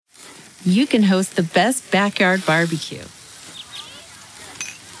you can host the best backyard barbecue.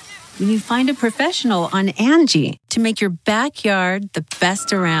 When you find a professional on Angie to make your backyard the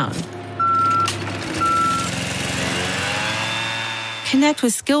best around. Connect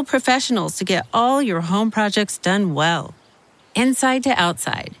with skilled professionals to get all your home projects done well. Inside to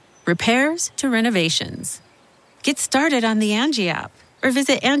outside, repairs to renovations. Get started on the Angie app or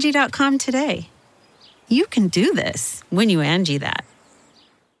visit Angie.com today. You can do this when you Angie that.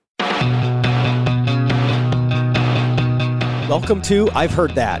 Welcome to I've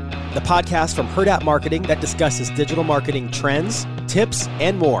Heard That, the podcast from Hurrdat Marketing that discusses digital marketing trends, tips,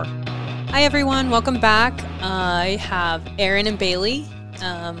 and more. Hi, everyone. Welcome back. I have Aaron and Bailey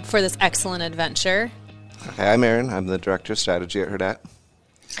for this excellent adventure. Hi, I'm Aaron. I'm the Director of Strategy at Hurrdat.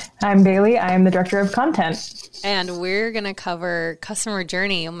 I'm Bailey. I am the Director of Content. And we're going to cover customer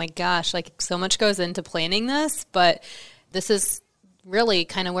journey. Oh my gosh, like so much goes into planning this, but this is really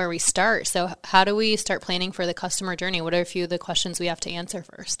kind of where we start. So how do we start planning for the customer journey? What are a few of the questions we have to answer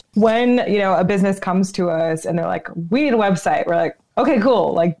first? When, a business comes to us and they're like, we need a website. We're like, okay,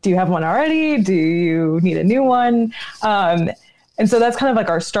 cool. Like, do you have one already? Do you need a new one? And so that's kind of like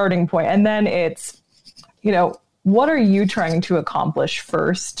our starting point. And then it's, what are you trying to accomplish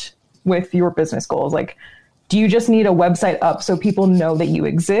first with your business goals? Like, do you just need a website up so people know that you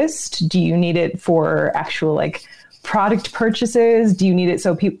exist? Do you need it for actual product purchases? Do you need it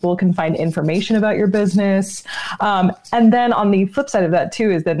so people can find information about your business? And then on the flip side of that too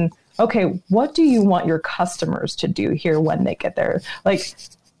is then, okay, what do you want your customers to do here when they get there? Like,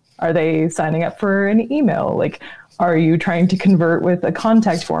 are they signing up for an email? Like, are you trying to convert with a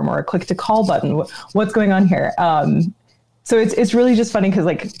contact form or a click to call button? What's going on here? So it's really just funny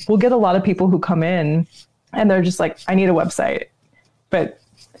because we'll get a lot of people who come in and they're just like, I need a website, but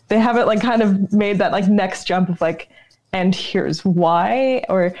they haven't kind of made that next jump of and here's why,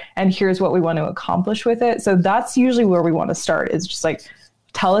 and here's what we want to accomplish with it. So that's usually where we want to start, is just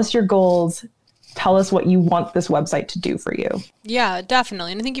tell us your goals, tell us what you want this website to do for you. Yeah,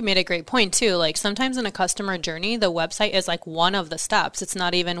 definitely. And I think you made a great point too. Sometimes in a customer journey, the website is one of the steps. It's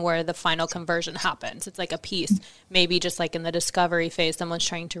not even where the final conversion happens. It's a piece, maybe just in the discovery phase, someone's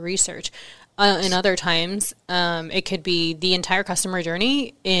trying to research. And other times, it could be the entire customer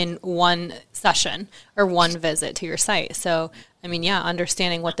journey in one session or one visit to your site. So,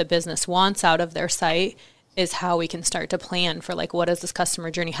 understanding what the business wants out of their site is how we can start to plan for what is this customer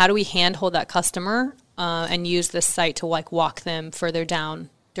journey? How do we handhold that customer and use this site to walk them further down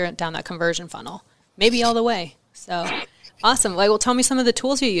that conversion funnel, maybe all the way. So awesome. Well, tell me some of the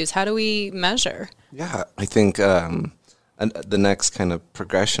tools you use. How do we measure? Yeah, I think the next kind of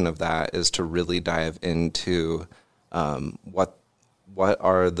progression of that is to really dive into what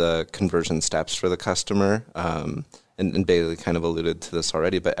are the conversion steps for the customer. And Bailey kind of alluded to this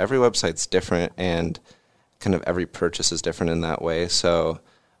already, but every website's different and kind of every purchase is different in that way. So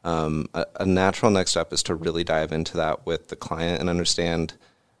a natural next step is to really dive into that with the client and understand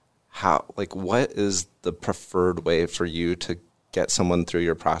how, what is the preferred way for you to get someone through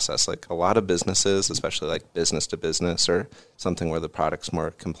your process. A lot of businesses, especially business to business or something where the product's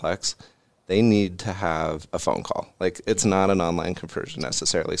more complex, they need to have a phone call. It's not an online conversion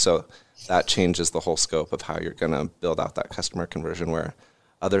necessarily. So that changes the whole scope of how you're going to build out that customer conversion, where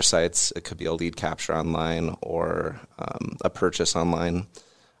other sites, it could be a lead capture online or a purchase online.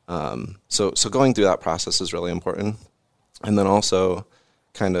 So going through that process is really important. And then also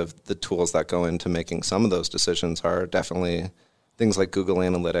kind of the tools that go into making some of those decisions are definitely things like Google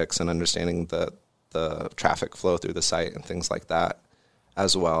Analytics and understanding the traffic flow through the site and things like that,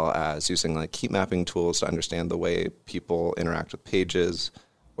 as well as using heat mapping tools to understand the way people interact with pages,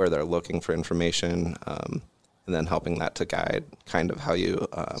 where they're looking for information, and then helping that to guide kind of how you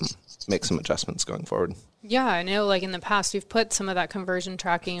make some adjustments going forward. Yeah, I know in the past we've put some of that conversion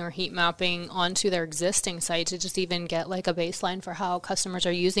tracking or heat mapping onto their existing site to just even get a baseline for how customers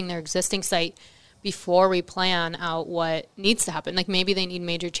are using their existing site before we plan out what needs to happen. Maybe they need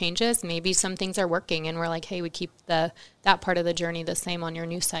major changes, maybe some things are working and we're hey, we keep that part of the journey the same on your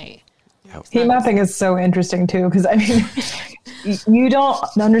new site. Yep. Heat mapping is so interesting too, because you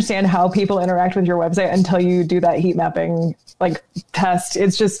don't understand how people interact with your website until you do that heat mapping test.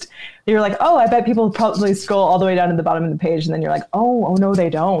 It's just, you're oh, I bet people probably scroll all the way down to the bottom of the page, and then you're oh no, they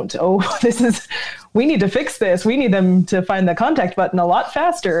don't. Oh, we need to fix this. We need them to find the contact button a lot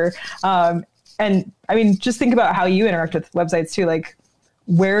faster. And just think about how you interact with websites too.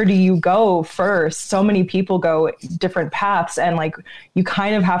 Where do you go first? So many people go different paths, and you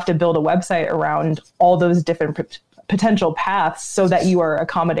kind of have to build a website around all those different potential paths so that you are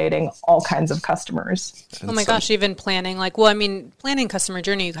accommodating all kinds of customers. Oh my gosh, even planning, planning customer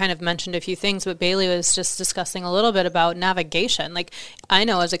journey, you kind of mentioned a few things, but Bailey was just discussing a little bit about navigation. Like, I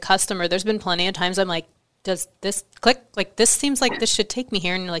know as a customer, there's been plenty of times I'm like, does this click? Like, this seems like this should take me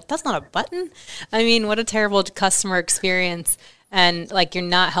here. And you're like, that's not a button. I mean, what a terrible customer experience. And like, you're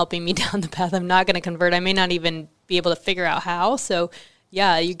not helping me down the path. I'm not going to convert. I may not even be able to figure out how. So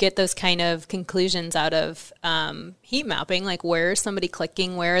yeah, you get those kind of conclusions out of heat mapping. Like, where is somebody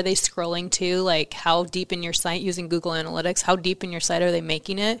clicking? Where are they scrolling to? Like, how deep in your site, using Google Analytics, how deep in your site are they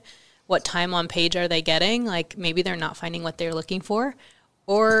making it? What time on page are they getting? Like, maybe they're not finding what they're looking for.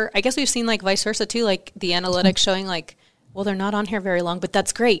 Or I guess we've seen like vice versa too, like the analytics showing like, well, they're not on here very long, but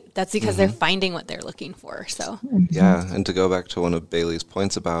that's great. That's because they're finding what they're looking for. So yeah, and to go back to one of Bailey's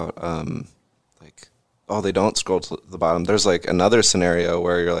points about they don't scroll to the bottom. There's like another scenario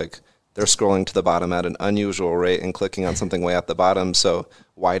where you're like, they're scrolling to the bottom at an unusual rate and clicking on something way at the bottom. So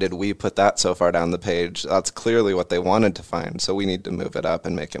why did we put that so far down the page? That's clearly what they wanted to find. So we need to move it up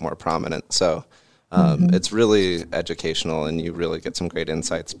and make it more prominent. So it's really educational, and you really get some great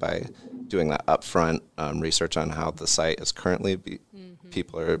insights by doing that upfront research on how the site is currently,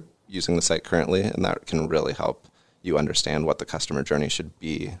 people are using the site currently, and that can really help you understand what the customer journey should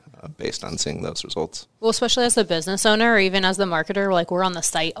be based on seeing those results. Well, especially as a business owner or even as the marketer, like, we're on the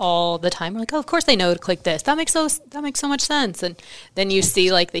site all the time. We're like, oh, of course they know to click this. That makes so much sense. And then you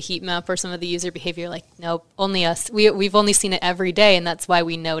see like the heat map or some of the user behavior, like, nope, only us. We've only seen it every day, and that's why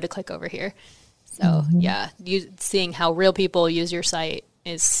we know to click over here. So yeah, seeing how real people use your site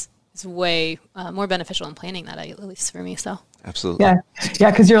is way more beneficial in planning that, at least for me. So absolutely.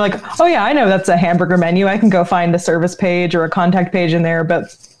 Yeah. Because you're like, oh yeah, I know that's a hamburger menu. I can go find a service page or a contact page in there, but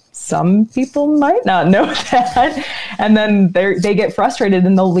some people might not know that. And then they get frustrated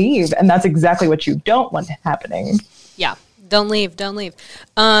and they'll leave. And that's exactly what you don't want happening. Yeah. Don't leave.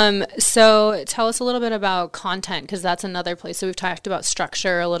 So tell us a little bit about content, because that's another place. So we've talked about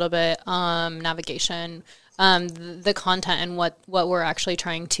structure a little bit, navigation, the content and what we're actually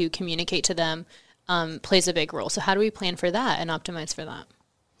trying to communicate to them plays a big role. So how do we plan for that and optimize for that?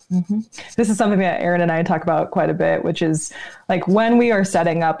 This is something that Erin and I talk about quite a bit, which is like when we are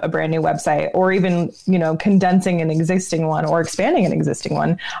setting up a brand new website, or even, condensing an existing one or expanding an existing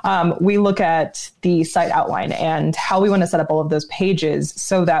one, we look at the site outline and how we want to set up all of those pages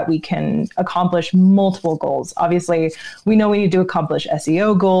so that we can accomplish multiple goals. Obviously, we know we need to accomplish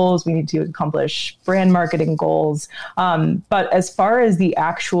SEO goals, we need to accomplish brand marketing goals. But as far as the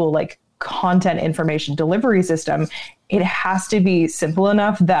actual like content information delivery system, it has to be simple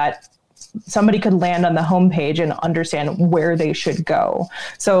enough that somebody could land on the homepage and understand where they should go.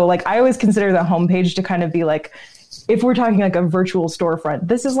 So like, I always consider the homepage to kind of be like, if we're talking like a virtual storefront,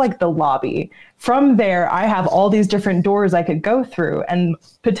 this is like the lobby. From there, I have all these different doors I could go through. And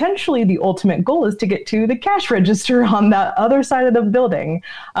potentially the ultimate goal is to get to the cash register on that other side of the building.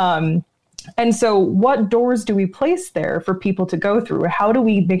 And so what doors do we place there for people to go through? How do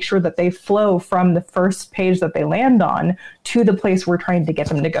we make sure that they flow from the first page that they land on to the place we're trying to get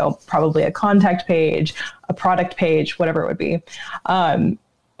them to go? Probably a contact page, a product page, whatever it would be.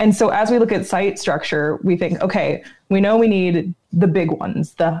 And so as we look at site structure, we think, okay, we know we need the big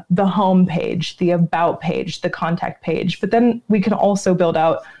ones, the home page, the about page, the contact page, but then we can also build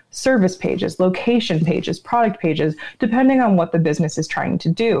out service pages, location pages, product pages, depending on what the business is trying to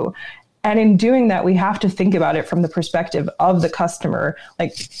do. And in doing that, we have to think about it from the perspective of the customer.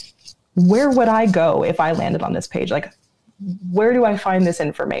 Like, where would I go if I landed on this page? Like, where do I find this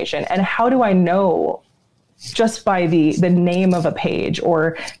information? And how do I know just by the name of a page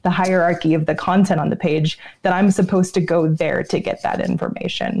or the hierarchy of the content on the page that I'm supposed to go there to get that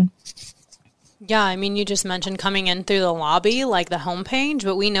information? Yeah, I mean, you just mentioned coming in through the lobby, like the homepage,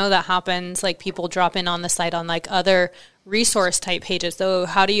 but we know that happens, like people drop in on the site on like other resource type pages. So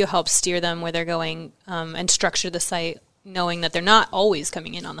how do you help steer them where they're going and structure the site knowing that they're not always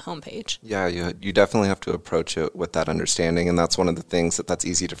coming in on the homepage? Yeah, you definitely have to approach it with that understanding, and that's one of the things that's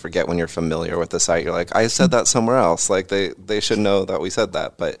easy to forget when you're familiar with the site. You're like, I said that somewhere else. Like they should know that we said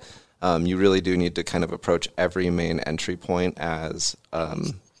that, but you really do need to kind of approach every main entry point as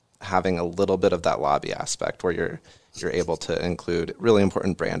having a little bit of that lobby aspect where you're able to include really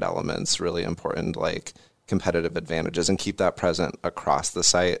important brand elements, really important like competitive advantages, and keep that present across the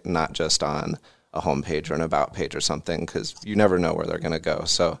site, not just on a homepage or an about page or something, because you never know where they're going to go.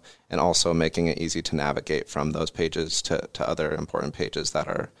 So, and also making it easy to navigate from those pages to other important pages that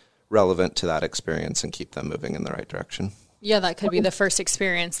are relevant to that experience and keep them moving in the right direction. Yeah, that could be the first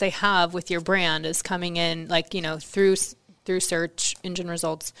experience they have with your brand is coming in, like, through through search engine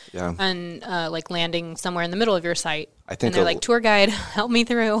results, Yeah. and like landing somewhere in the middle of your site. I think and they're like, tour guide, help me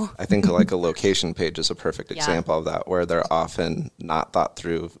through. I think like a location page is a perfect example of that, where they're often not thought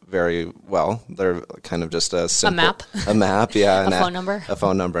through very well. They're kind of just a simple map, yeah, a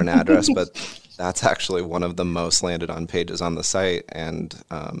phone number, and address, but that's actually one of the most landed on pages on the site. And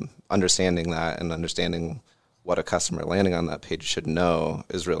understanding that and understanding what a customer landing on that page should know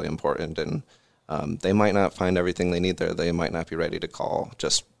is really important. And they might not find everything they need there. They might not be ready to call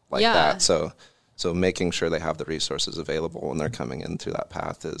just like that. So making sure they have the resources available when they're coming in through that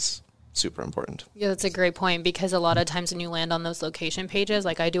path is super important. Yeah, that's a great point, because a lot of times when you land on those location pages,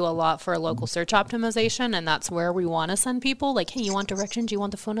 like I do a lot for local search optimization, and that's where we want to send people. Like, hey, you want directions? You want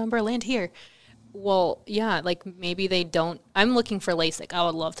the phone number? Land here. Well, yeah, like maybe they don't. I'm looking for LASIK. I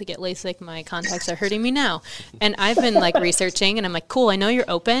would love to get LASIK. My contacts are hurting me now. And I've been like researching, and I'm like, cool, I know you're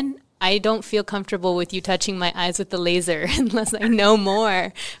open. I don't feel comfortable with you touching my eyes with the laser unless I know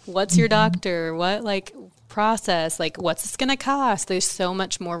more. What's your doctor? What like process? Like, what's this going to cost? There's so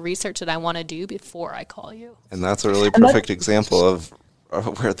much more research that I want to do before I call you. And that's a really perfect example of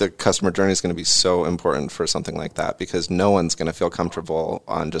where the customer journey is going to be so important for something like that, because no one's going to feel comfortable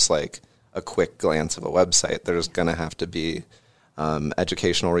on just like a quick glance of a website. There's going to have to be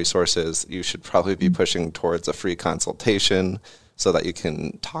educational resources. You should probably be pushing towards a free consultation so that you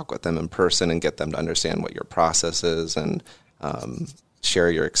can talk with them in person and get them to understand what your process is, and share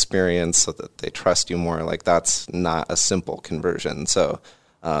your experience so that they trust you more. Like, that's not a simple conversion. So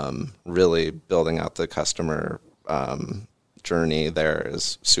really building out the customer journey there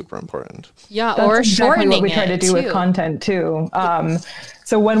is super important. Yeah, that's or exactly shortening what we try to do with content too.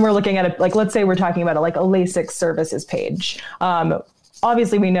 So when we're looking at it, like let's say we're talking about like a LASIK services page.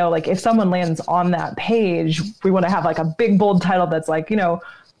 Obviously we know like if someone lands on that page, we want to have like a big bold title that's like, you know,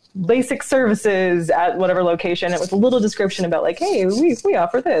 LASIK services at whatever location, and with a little description about like, hey, we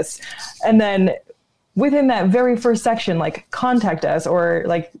offer this. And then within that very first section, like contact us or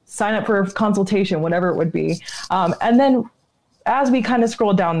like sign up for a consultation, whatever it would be. And then as we kind of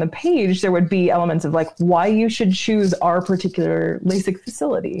scroll down the page, there would be elements of like why you should choose our particular LASIK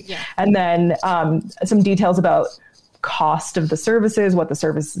facility. Yeah. And then some details about cost of the services, what the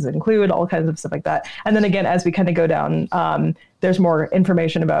services include, all kinds of stuff like that. And then again, as we kind of go down, there's more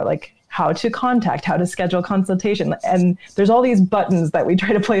information about like how to contact, how to schedule consultation. And there's all these buttons that we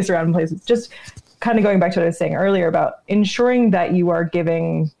try to place around places. Just kind of going back to what I was saying earlier about ensuring that you are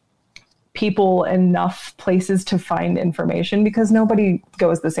giving people enough places to find information, because nobody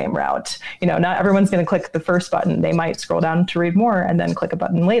goes the same route. You know, not everyone's going to click the first button. They might scroll down to read more and then click a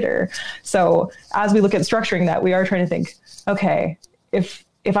button later. So as we look at structuring that, we are trying to think, okay, if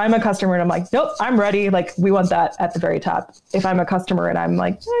I'm a customer and I'm like, nope, I'm ready, like we want that at the very top. If I'm a customer and I'm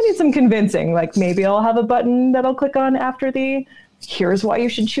like, I need some convincing, like maybe I'll have a button that I'll click on after the here's why you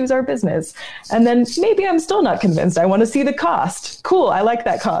should choose our business. And then maybe I'm still not convinced. I want to see the cost. Cool. I like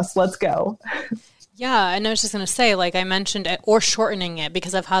that cost. Let's go. Yeah. And I was just going to say, like I mentioned, or shortening it,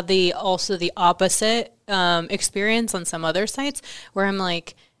 because I've had the opposite experience on some other sites where I'm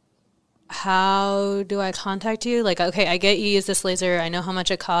like, how do I contact you? Like, okay, I get you use this laser. I know how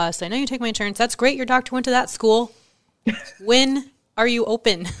much it costs. I know you take my insurance. That's great. Your doctor went to that school. When are you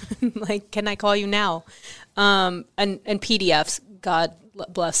open? Like, can I call you now? And PDFs, God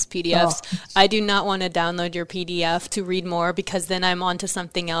bless PDFs. Oh. I do not want to download your PDF to read more, because then I'm on to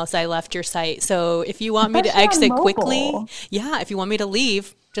something else. I left your site. So if you want me to exit quickly, if you want me to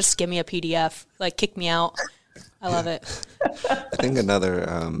leave, just give me a PDF, like kick me out. I love it. I think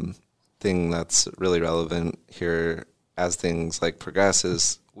another thing that's really relevant here as things like progress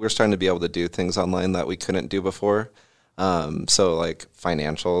is we're starting to be able to do things online that we couldn't do before. So like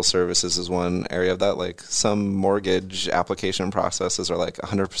financial services is one area of that. Like some mortgage application processes are like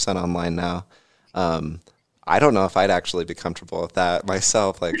 100% online now. I don't know if I'd actually be comfortable with that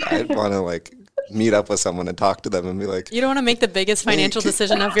myself. Like I'd want to like meet up with someone and talk to them and be like, you don't want to make the biggest financial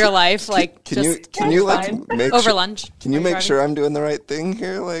decision of your life. Like, can you like make over lunch? Can you make sure I'm doing the right thing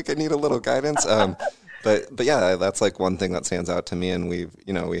here? Like I need a little guidance. But yeah, that's like one thing that stands out to me. And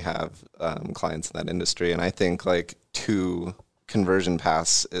we have clients in that industry, and I think like 2 conversion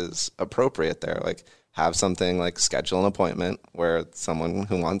paths is appropriate there. Like have something like schedule an appointment where someone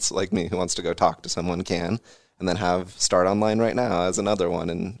who wants to go talk to someone can, and then have start online right now as another one,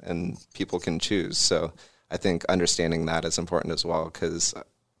 and people can choose. So I think understanding that is important as well, because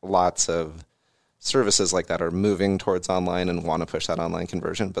lots of services like that are moving towards online and want to push that online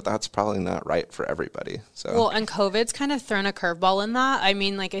conversion, but that's probably not right for everybody. So well, and COVID's kind of thrown a curveball in that. I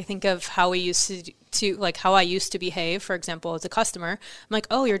mean, like I think of how we used to to like how I used to behave, for example, as a customer. I'm like,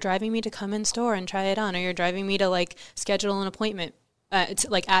 oh, you're driving me to come in store and try it on, or you're driving me to like schedule an appointment. It's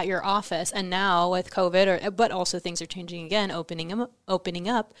like at your office. And now with COVID, but also things are changing again, opening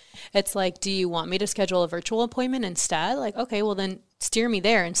up. It's like, do you want me to schedule a virtual appointment instead? Like, okay, well then steer me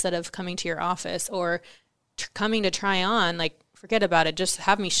there instead of coming to your office or coming to try on. Like, forget about it. Just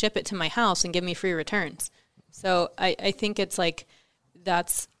have me ship it to my house and give me free returns. So I think it's like,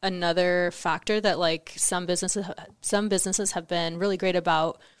 that's another factor that like some businesses have been really great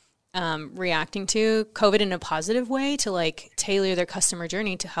about reacting to COVID in a positive way to like tailor their customer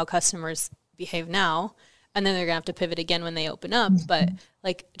journey to how customers behave now. And then they're gonna have to pivot again when they open up. But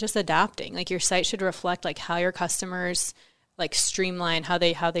like just adapting, like your site should reflect like how your customers like streamline how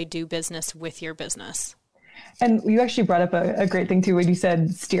they do business with your business. And you actually brought up a great thing too when you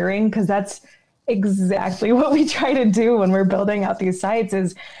said steering, because that's exactly what we try to do when we're building out these sites.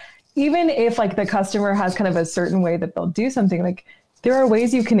 Is even if like the customer has kind of a certain way that they'll do something, like there are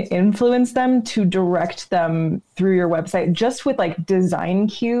ways you can influence them to direct them through your website just with like design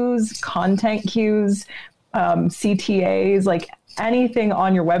cues, content cues, CTAs, like anything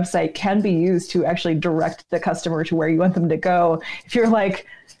on your website can be used to actually direct the customer to where you want them to go. If you're like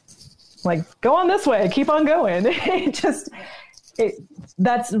go on this way, keep on going.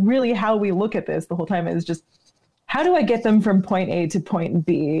 That's really how we look at this the whole time, is just how do I get them from point A to point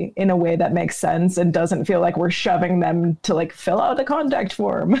B in a way that makes sense and doesn't feel like we're shoving them to like fill out a contact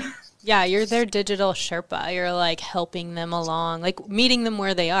form? Yeah, you're their digital Sherpa. You're like helping them along, like meeting them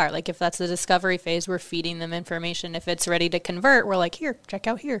where they are. Like if that's the discovery phase, we're feeding them information. If it's ready to convert, we're like, here, check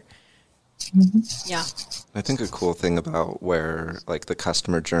out here. Mm-hmm. Yeah. I think a cool thing about where like the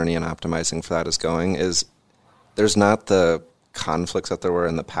customer journey and optimizing for that is going is there's not the conflicts that there were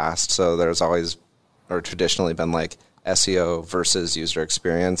in the past. So there's always or traditionally been like SEO versus user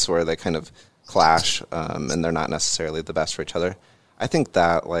experience where they kind of clash and they're not necessarily the best for each other. I think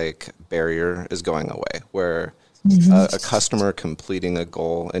that like barrier is going away where a customer completing a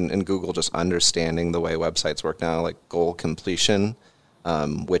goal and Google just understanding the way websites work now, like goal completion,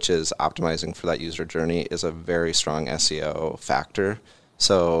 which is optimizing for that user journey, is a very strong SEO factor.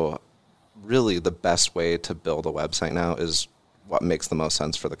 So really the best way to build a website now is what makes the most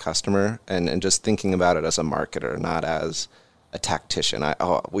sense for the customer, and just thinking about it as a marketer, not as a tactician.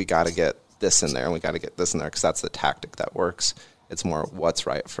 We got to get this in there and we got to get this in there because that's the tactic that works. It's more what's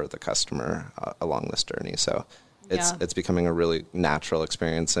right for the customer along this journey. So it's becoming a really natural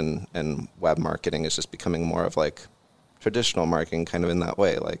experience, and web marketing is just becoming more of like traditional marketing kind of in that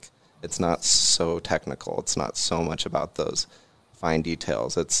way. Like it's not so technical. It's not so much about those fine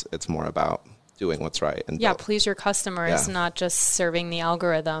details. It's more about doing what's right. And please your customers, not just serving the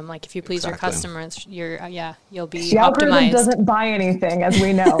algorithm. Like if you please your customers, you'll be the algorithm optimized. Doesn't buy anything, as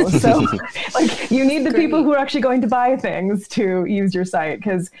we know. So like you need the people who are actually going to buy things to use your site,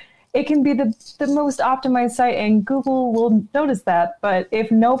 because it can be the most optimized site and Google will notice that. But if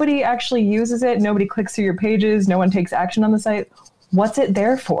nobody actually uses it, nobody clicks through your pages, no one takes action on the site, what's it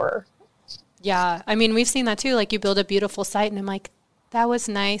there for? Yeah. I mean, we've seen that too. Like you build a beautiful site and I'm like, that was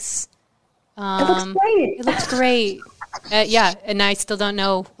nice. It looks great. It looks great. And I still don't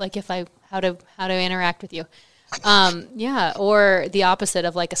know like how to interact with you. Or the opposite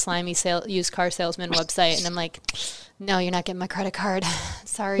of like a slimy used car salesman website, and I'm like, no, you're not getting my credit card.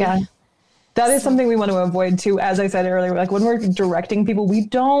 Sorry. Yeah. That is something we want to avoid too. As I said earlier, like when we're directing people, we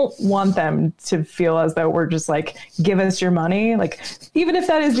don't want them to feel as though we're just like, give us your money. Like, even if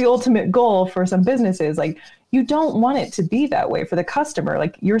that is the ultimate goal for some businesses, like you don't want it to be that way for the customer.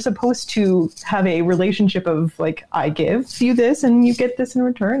 Like you're supposed to have a relationship of like, I give you this and you get this in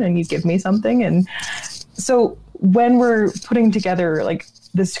return and you give me something. And so when we're putting together like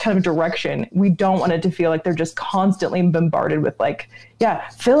this kind of direction, we don't want it to feel like they're just constantly bombarded with like,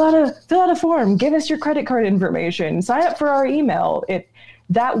 fill out a form, give us your credit card information, sign up for our email.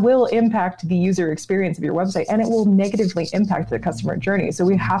 That will impact the user experience of your website, and it will negatively impact the customer journey. So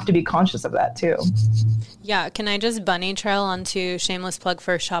we have to be conscious of that too. Yeah. Can I just bunny trail onto shameless plug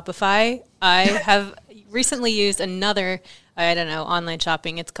for Shopify? I have recently used another, online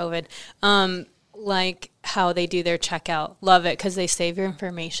shopping. It's COVID. Like how they do their checkout. Love it because they save your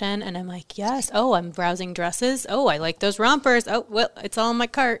information. And I'm like, yes. Oh, I'm browsing dresses. Oh, I like those rompers. Oh, well, it's all in my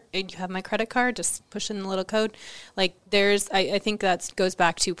cart. You have my credit card. Just push in the little code. Like I think that goes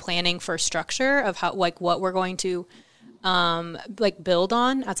back to planning for structure of how, like what we're going to build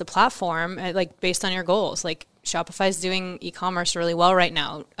on as a platform, like based on your goals. Like Shopify's doing e-commerce really well right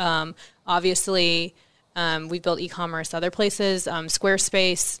now. Obviously, we built e-commerce other places.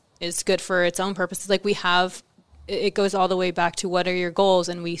 Squarespace is good for its own purposes. Like we have it goes all the way back to what are your goals,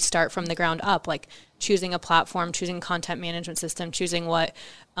 and we start from the ground up, like choosing a platform, choosing content management system, choosing what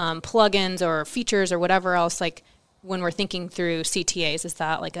plugins or features or whatever else. Like when we're thinking through CTAs, is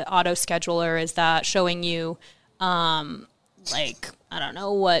that like an auto scheduler? Is that showing you like, I don't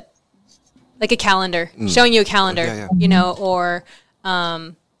know what, like a calendar, showing you a calendar, you know, or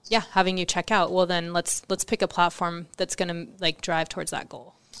having you check out. Well, then let's pick a platform that's going to like drive towards that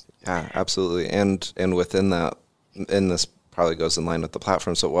goal. Yeah, absolutely. And within that, and this probably goes in line with the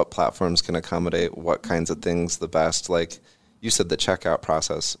platform. So what platforms can accommodate what kinds of things the best? Like you said, the checkout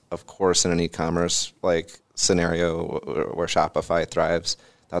process, of course, in an e-commerce like scenario where Shopify thrives,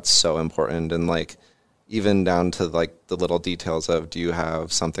 that's so important. And like even down to like the little details of, do you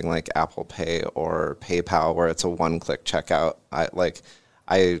have something like Apple Pay or PayPal where it's a one-click checkout?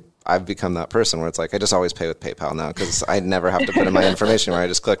 I've become that person where it's like, I just always pay with PayPal now because I never have to put in my information where I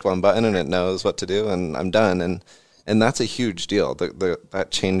just click one button and it knows what to do and I'm done. And that's a huge deal. That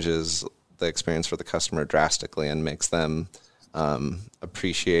changes the experience for the customer drastically and makes them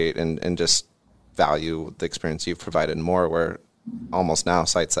appreciate and just value the experience you've provided more, where almost now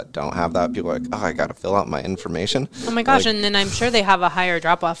sites that don't have that, people are like, oh, I got to fill out my information. Oh my gosh. Like, and then I'm sure they have a higher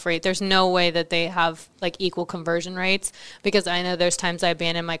drop-off rate. There's no way that they have like equal conversion rates, because I know there's times I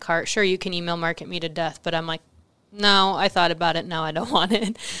abandon my cart. Sure, you can email market me to death, but I'm like, no, I thought about it. No, I don't want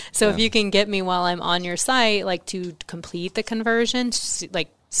it. So if you can get me while I'm on your site, like to complete the conversion, like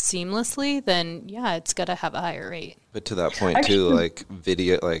seamlessly, then yeah, it's got to have a higher rate. But to that point too, like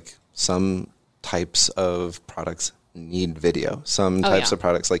video, like some types of products need video. Some types of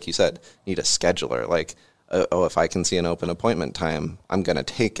products, like you said, need a scheduler. Like, if I can see an open appointment time, I'm going to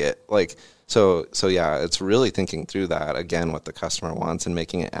take it. Like, so yeah, it's really thinking through that, again, what the customer wants and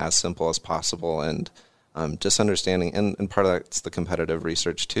making it as simple as possible. And just understanding, and part of that's the competitive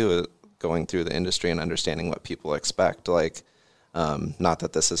research too, going through the industry and understanding what people expect. Like, not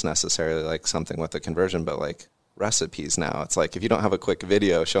that this is necessarily like something with a conversion, but like recipes now. It's like, if you don't have a quick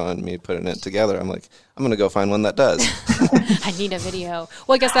video showing me putting it together, I'm like, I'm going to go find one that does. I need a video.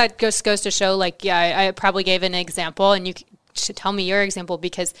 Well, I guess that just goes to show, like, yeah, I probably gave an example, and you should tell me your example,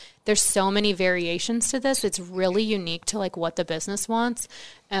 because there's so many variations to this. It's really unique to like what the business wants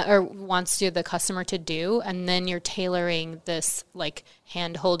or wants the customer to do. And then you're tailoring this like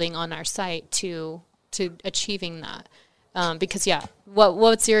hand holding on our site to achieving that. Because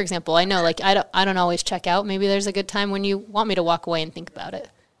what's your example? I know, like, I don't always check out. Maybe there's a good time when you want me to walk away and think about it.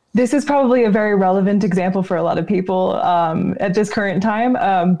 This is probably a very relevant example for a lot of people at this current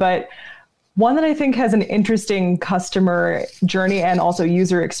time. But one that I think has an interesting customer journey and also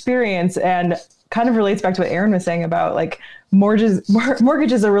user experience, and kind of relates back to what Aaron was saying about like mortgages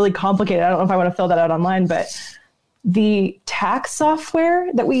are really complicated. I don't know if I want to fill that out online, but the tax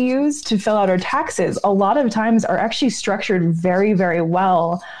software that we use to fill out our taxes, a lot of times are actually structured very, very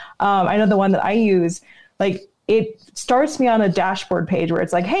well. I know the one that I use, like, it starts me on a dashboard page where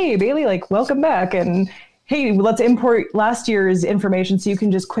it's like, hey, Bailey, like, welcome back. And hey, let's import last year's information so you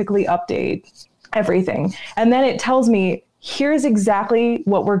can just quickly update everything. And then it tells me, here's exactly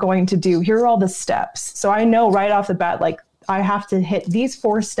what we're going to do. Here are all the steps. So I know right off the bat, like, I have to hit these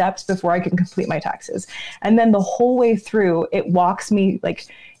 4 steps before I can complete my taxes. And then the whole way through, it walks me, like,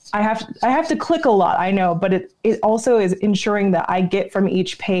 I have to click a lot, I know, but it also is ensuring that I get from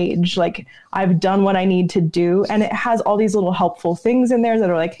each page, like, I've done what I need to do. And it has all these little helpful things in there that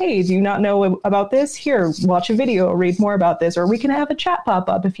are like, hey, do you not know about this? Here, watch a video or read more about this, or we can have a chat pop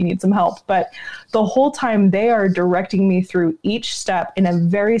up if you need some help. But the whole time they are directing me through each step in a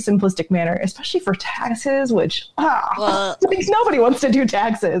very simplistic manner, especially for taxes, which nobody wants to do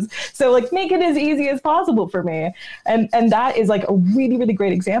taxes. So like, make it as easy as possible for me. And that is like a really, really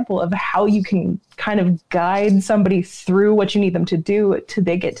great example of how you can kind of guide somebody through what you need them to do till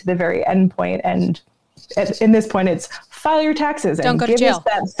they get to the very end point. And in this point, it's file your taxes and give us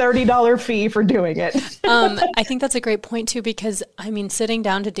that $30 fee for doing it. I think that's a great point too, because I mean, sitting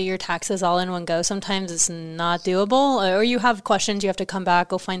down to do your taxes all in one go, sometimes it's not doable, or you have questions, you have to come back,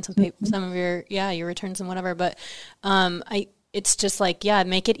 go find some of your returns and whatever. But it's just like,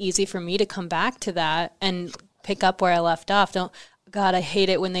 make it easy for me to come back to that and pick up where I left off. God, I hate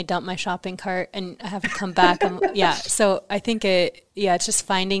it when they dump my shopping cart and I have to come back. So I think it's just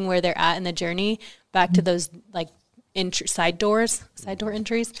finding where they're at in the journey, back to those like side door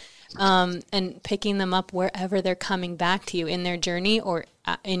entries, and picking them up wherever they're coming back to you in their journey or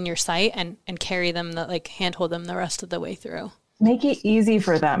in your site, and carry them, handhold them the rest of the way through. Make it easy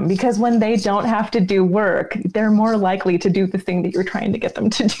for them, because when they don't have to do work, they're more likely to do the thing that you're trying to get them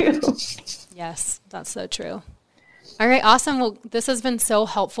to do. Yes, that's so true. All right, awesome. Well, this has been so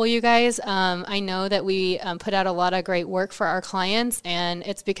helpful, you guys. I know that we put out a lot of great work for our clients, and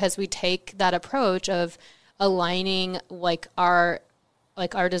it's because we take that approach of aligning our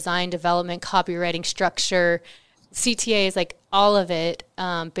design, development, copywriting, structure, CTAs, all of it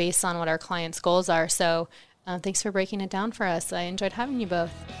based on what our clients' goals are. So thanks for breaking it down for us. I enjoyed having you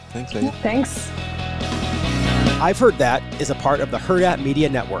both. Thanks, Megan. Thanks. I've Heard That is a part of the Hurrdat Media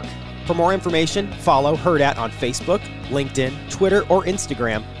Network. For more information, follow Hurrdat on Facebook, LinkedIn, Twitter, or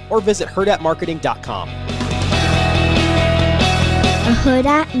Instagram, or visit hurrdatmarketing.com. A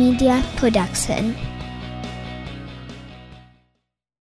Hurrdat Media Production.